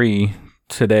Me 3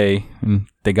 today, and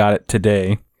they got it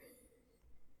today.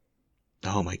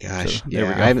 Oh my gosh. So, yeah,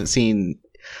 I haven't seen...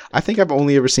 I think I've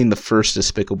only ever seen the first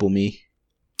Despicable Me.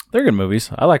 They're good movies.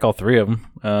 I like all three of them.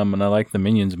 And I like the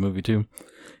Minions movie too.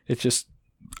 It's just...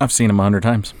 I've seen them 100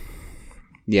 times.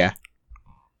 Yeah.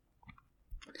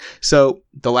 So,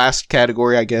 the last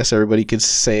category, I guess everybody could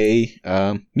say,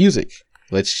 music.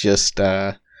 Let's just...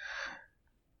 not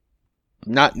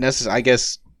necessarily... I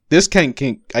guess this can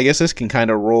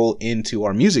kind of roll into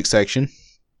our music section.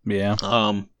 Yeah.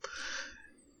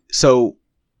 So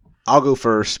I'll go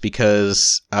first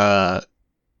because the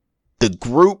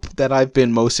group that I've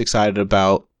been most excited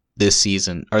about this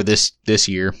season or this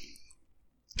year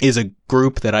is a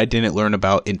group that I didn't learn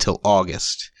about until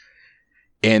August,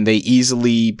 and they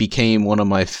easily became one of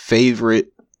my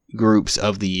favorite groups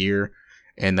of the year,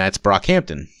 and that's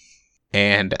Brockhampton.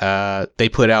 And they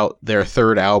put out their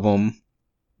third album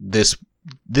this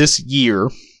year,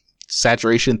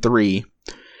 Saturation 3.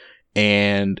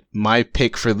 And my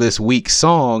pick for this week's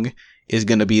song is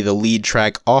going to be the lead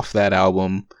track off that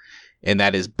album, and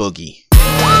that is Boogie.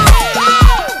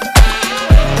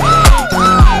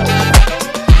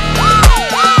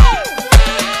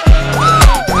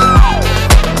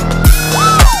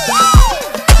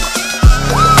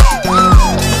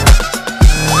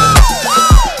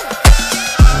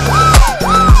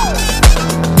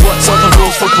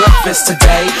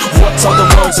 Today, what's all the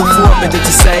words I'm formatted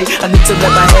to say? I need to let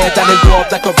my hair down and grow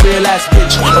up like a real ass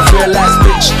bitch. What's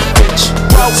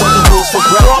all the rules for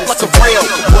breakfast today?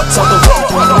 What's all the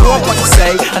words I'm to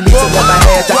say? I need to let my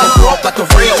hair down and grow up like a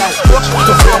real ass bitch.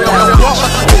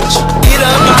 Eat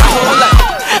up my whole life.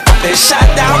 I've been shot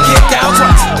down, kicked down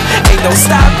twice. Ain't no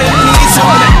stopping me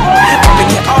tonight. I've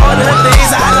been getting all the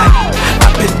things I like.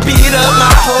 I've been beat up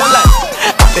my whole life.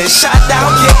 I've been shot down,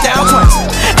 kicked down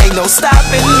twice. Ain't no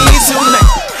stopping me tonight.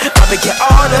 I'ma get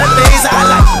all the things I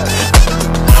like.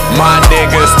 My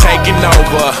niggas taking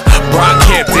over.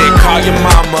 Brockhampton, call your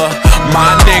mama.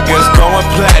 My niggas going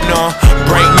platinum.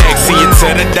 Break neck, see you to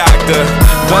the doctor.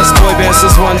 Bus boy, this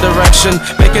is One Direction.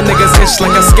 Making niggas itch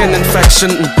like a skin infection.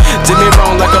 Did me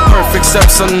wrong like a perfect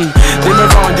stepson. Did me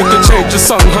wrong, you can change your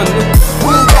song, honey.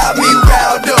 Who got me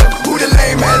riled up? Who the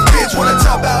lame ass bitch wanna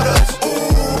talk about us?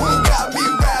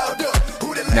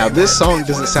 Now, this song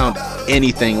doesn't sound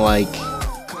anything like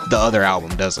the other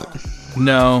album, does it?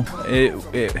 No, it's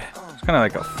kind of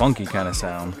like a funky kind of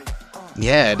sound.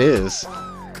 Yeah, it is.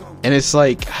 And it's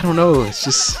like, I don't know, it's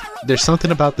just, there's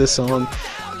something about this song.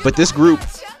 But this group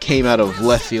came out of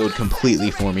left field completely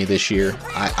for me this year.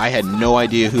 I had no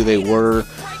idea who they were.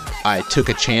 I took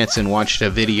a chance and watched a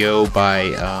video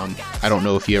by, I don't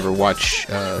know if you ever watch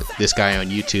this guy on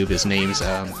YouTube. His name's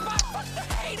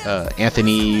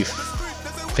Anthony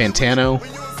Fantano.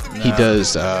 No.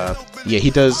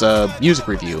 He does music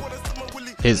review.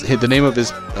 The name of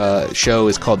his show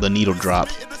is called The Needle Drop,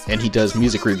 and he does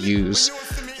music reviews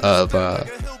of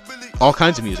all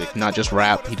kinds of music, not just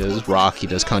rap. He does rock, he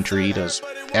does country, he does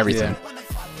everything.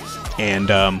 Yeah.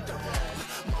 And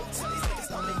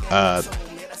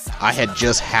I had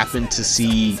just happened to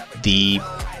see the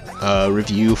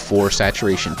review for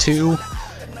Saturation 2,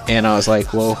 and I was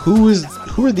like, well, who is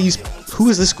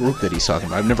this group that he's talking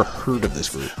about? I've never heard of this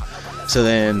group. So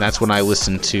then that's when I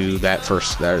listened to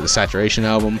the Saturation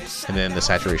album, and then the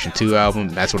Saturation 2 album.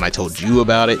 That's when I told you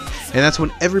about it, and that's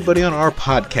when everybody on our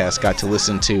podcast got to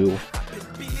listen to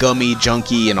Gummy,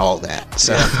 Junkie, and all that.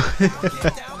 So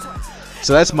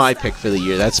So that's my pick for the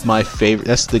year. That's my favorite.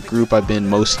 That's the group I've been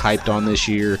most hyped on this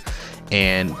year,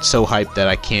 and so hyped that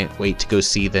I can't wait to go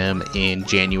see them in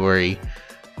January,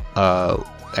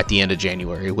 at the end of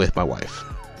January with my wife.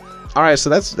 All right, so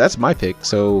that's my pick.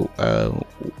 So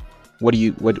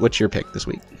what's your pick this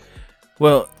week?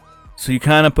 Well, so you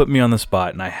kind of put me on the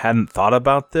spot, and I hadn't thought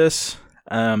about this.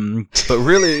 But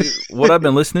really, what I've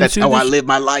been listening that's to... That's how I live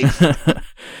my life.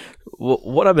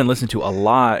 What I've been listening to a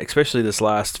lot, especially this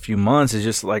last few months, is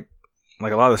just like a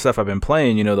lot of the stuff I've been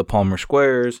playing, you know, the Palmer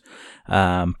Squares,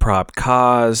 Prop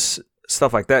Cause,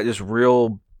 stuff like that, just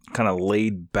real kind of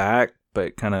laid back,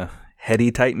 but kind of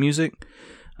heady type music.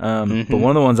 But one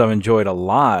of the ones I've enjoyed a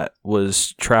lot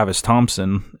was Travis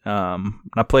Thompson.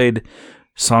 I played a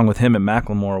song with him at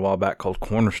Macklemore a while back called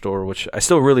Corner Store, which I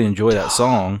still really enjoy that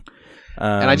song.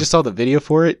 And I just saw the video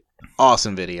for it.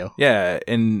 Awesome video. Yeah,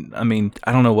 and I mean,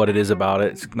 I don't know what it is about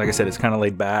it. Like I said, it's kind of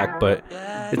laid back, but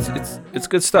it's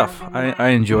good stuff. I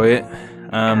enjoy it.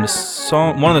 One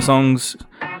of the songs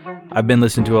I've been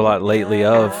listening to a lot lately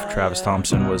of Travis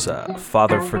Thompson was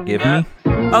Father Forgive Me.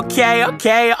 Okay,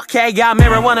 got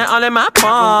marijuana all in my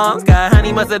palms, got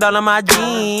honey mustard all on my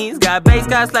jeans, got bass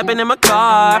guys slapping in my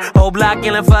car, whole block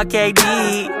yelling fuck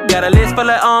KD, got a list full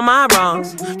of all my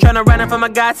wrongs, tryna run it for my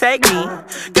God take me,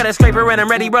 got a scraper and I'm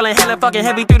ready, rolling hella fucking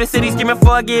heavy through the city, screaming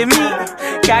forgive me,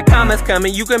 got commas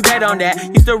coming, you can bet on that,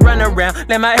 used to run around,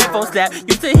 let my headphones slap,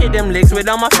 used to hit them licks with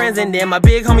all my friends in there, my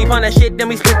big homie pawn that shit, then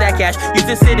we split that cash, used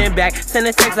to sit in back, send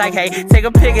a text like hey, take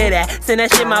a pic of that, send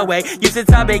that shit my way, used to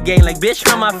top big game like bitch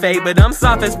from my face, but I'm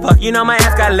soft as fuck, you know my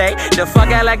ass got laid. The fuck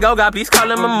I let go, got beats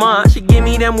calling my mom. She give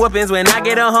me them whoopings when I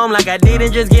get her home, like I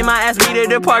didn't just get my ass beat at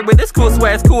the park. But this cool,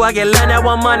 swear it's cool. I get learned that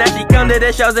 1 month. Now she come to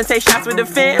the shows and take shots with the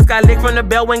fans. Got licked from the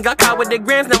bell when got caught with the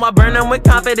grams. Now I burn them with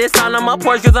confidence all on my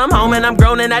porch, cause I'm home and I'm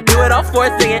grown and I do it all for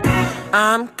singing.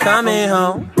 I'm coming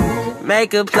home,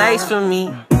 make a place for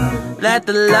me. Let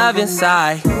the love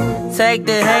inside take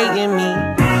the hate in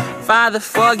me. Father,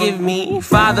 forgive me.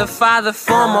 Father,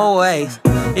 for my ways.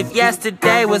 If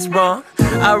yesterday was wrong,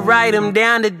 I'll write them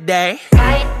down today.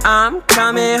 I'm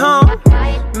coming home,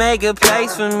 make a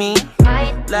place for me.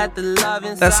 Let the love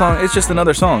inside. That song, it's just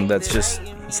another song that's just,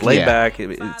 it's laid back.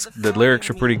 It's the lyrics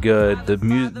are pretty good. The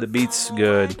beat's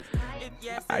good.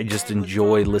 I just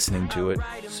enjoy listening to it.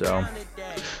 So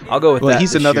I'll go with that.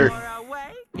 He's another.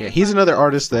 Yeah, he's another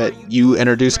artist that you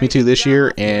introduced me to this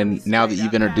year, and now that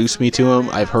you've introduced me to him,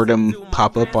 I've heard him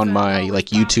pop up on my like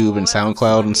YouTube and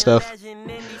SoundCloud and stuff,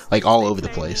 like all over the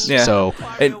place. Yeah. So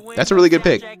that's a really good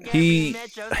pick.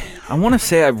 I want to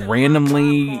say I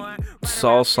randomly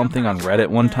saw something on Reddit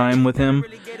one time with him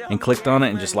and clicked on it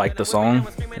and just liked the song,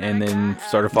 and then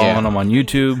started following him on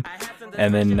YouTube.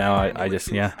 And then now I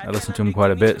listen to him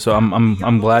quite a bit. So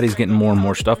I'm glad he's getting more and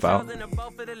more stuff out.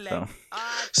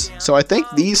 So I think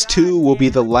these two will be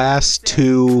the last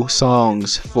two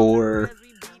songs for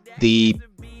the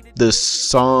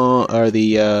song or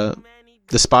the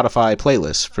Spotify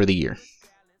playlist for the year,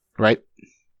 right?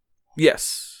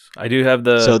 Yes, I do have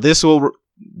the. So this will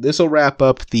wrap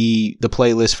up the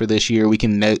playlist for this year.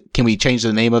 Can we change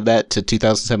the name of that to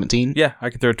 2017? Yeah, I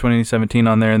could throw 2017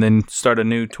 on there and then start a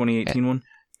new 2018 one.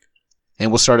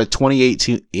 And we'll start a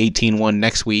 2018 one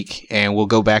next week, and we'll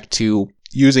go back to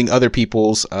using other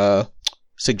people's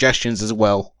suggestions as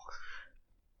well.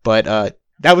 But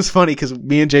that was funny because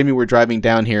me and Jamie were driving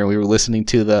down here and we were listening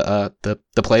to the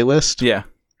playlist. Yeah.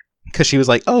 Because she was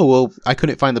like, "Oh, well, I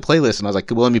couldn't find the playlist," and I was like,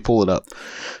 "Well, let me pull it up."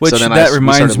 Which so then that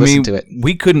reminds me, to it.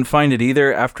 We couldn't find it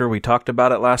either after we talked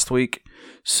about it last week.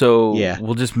 So Yeah.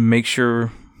 we'll just make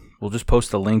sure we'll just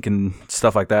post a link and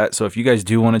stuff like that. So if you guys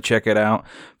do want to check it out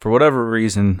for whatever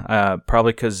reason,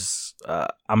 probably because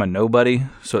I'm a nobody,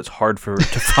 so it's hard to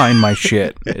find my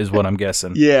shit is what I'm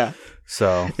guessing. Yeah,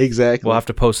 So exactly. we'll have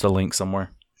to post a link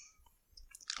somewhere.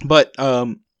 But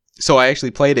so I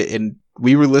actually played it, and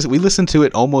we listened to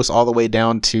it almost all the way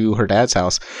down to her dad's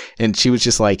house, and she was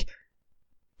just like,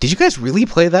 "Did you guys really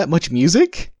play that much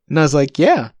music?" And I was like,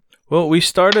 "Yeah, Well, we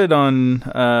started on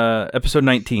episode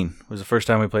 19 was the first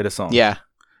time we played a song. yeah,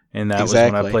 And that was when I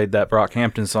exactly. played that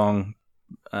Brockhampton song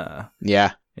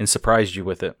yeah, and surprised you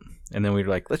with it. And then we were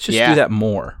like, let's just Yeah. do that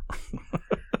more.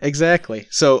 exactly."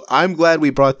 So I'm glad we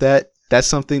brought that. That's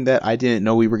something that I didn't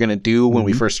know we were gonna do when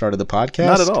we first started the podcast.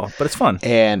 Not at all, but it's fun.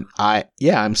 And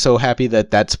I'm so happy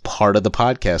that that's part of the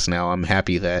podcast now. I'm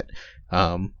happy that,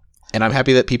 and I'm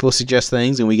happy that people suggest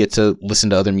things and we get to listen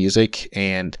to other music.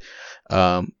 And,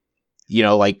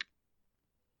 like,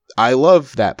 I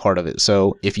love that part of it.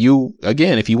 So if you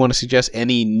want to suggest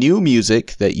any new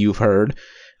music that you've heard,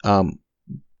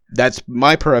 that's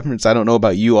my preference. I don't know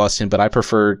about you, Austin, but I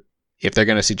prefer if they're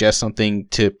going to suggest something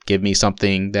to give me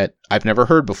something that I've never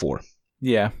heard before.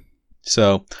 Yeah.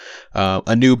 So,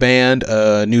 a new band,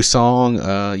 a new song,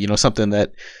 something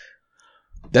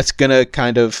that's gonna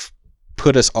kind of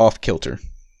put us off kilter.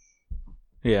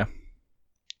 Yeah.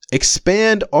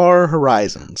 Expand our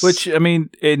horizons. Which, I mean,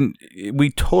 we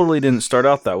totally didn't start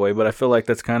out that way, but I feel like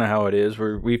that's kind of how it is.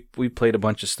 We played a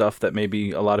bunch of stuff that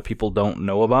maybe a lot of people don't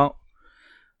know about.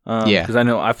 Yeah. Because I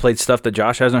know I've played stuff that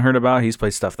Josh hasn't heard about. He's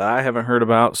played stuff that I haven't heard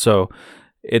about. So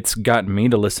it's gotten me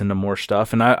to listen to more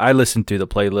stuff. And I listened through the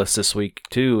playlist this week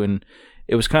too. And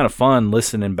it was kind of fun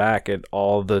listening back at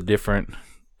all the different...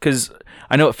 Because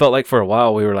I know it felt like for a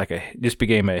while we were like just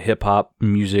became a hip-hop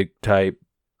music type.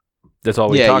 That's all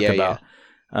we talked about.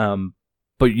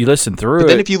 But you listen through but it.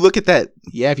 then if you look at that,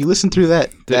 if you listen through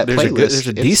that there's playlist, there's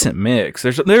a decent mix.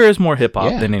 There is more hip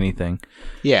hop Yeah. than anything.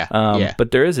 Yeah.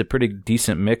 But there is a pretty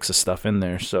decent mix of stuff in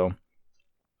there. So.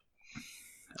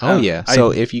 Oh yeah.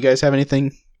 So if you guys have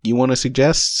anything you want to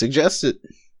suggest it.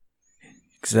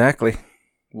 Exactly.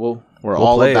 We're we'll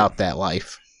all play about that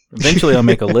life. Eventually, I'll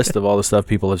make a list of all the stuff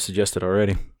people have suggested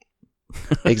already.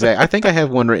 Exactly. I think I have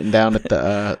one written down at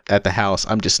the house.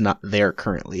 I'm just not there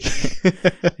currently.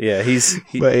 Yeah,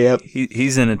 But, yep.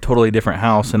 he's in a totally different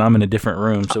house, and I'm in a different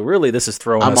room. So really, this is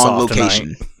throwing I'm us on off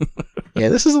location. tonight. Yeah,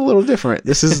 this is a little different.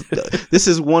 This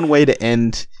is one way to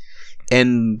end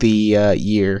the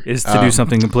year. Is to do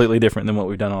something completely different than what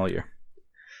we've done all year.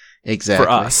 Exactly. For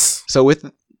us. So with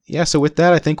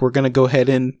that, I think we're gonna go ahead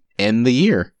and end the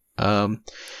year.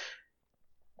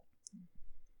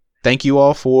 Thank you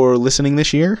all for listening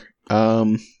this year.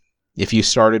 If you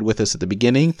started with us at the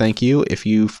beginning, thank you. If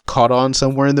you've caught on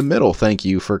somewhere in the middle, thank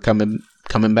you for coming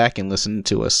back and listening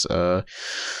to us.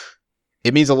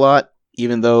 It means a lot,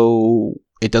 even though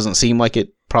it doesn't seem like it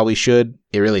probably should.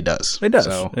 It really does. It does.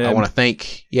 So Yeah. I want to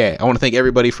thank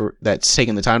everybody that's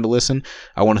taking the time to listen.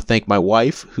 I want to thank my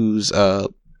wife who's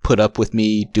put up with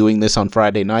me doing this on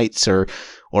Friday nights or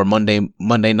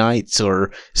Monday nights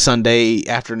or Sunday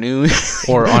afternoon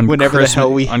Or on whenever Christmas, the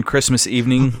hell we on Christmas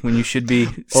evening when you should be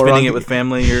spending it with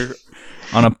family or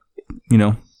on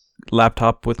a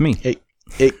laptop with me.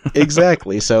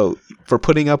 Exactly. So for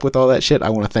putting up with all that shit, I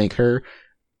want to thank her.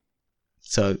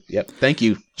 So yep, thank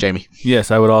you, Jamie. Yes,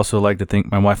 I would also like to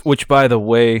thank my wife. Which, by the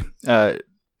way,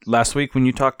 last week when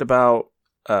you talked about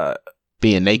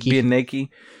Being naked.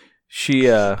 she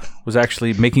was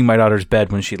actually making my daughter's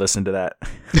bed when she listened to that.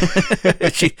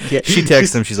 she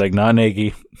texted him. She's like, "Nah,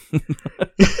 naked."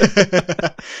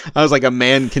 I was like, a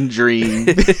man can dream.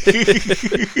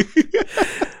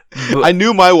 I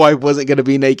knew my wife wasn't going to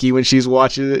be naked when she's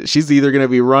watching it. She's either going to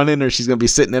be running or she's going to be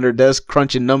sitting at her desk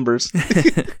crunching numbers.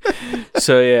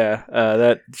 So yeah,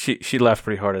 that she laughed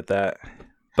pretty hard at that.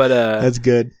 But that's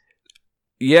good.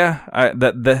 Yeah, I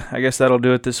guess that'll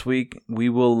do it this week. We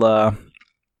will.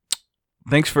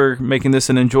 Thanks for making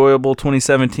this an enjoyable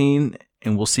 2017,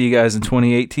 and we'll see you guys in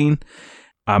 2018.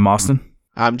 I'm Austin.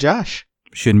 I'm Josh.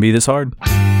 Shouldn't be this hard.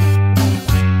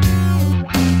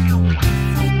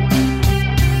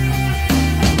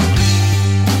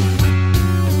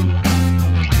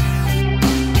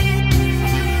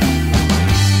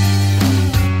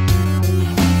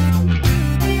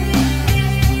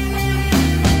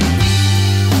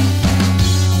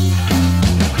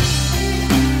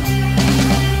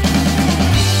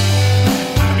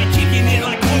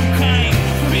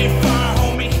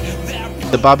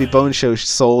 The Bobby Bones Show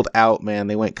sold out, man.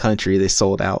 They went country. They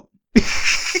sold out.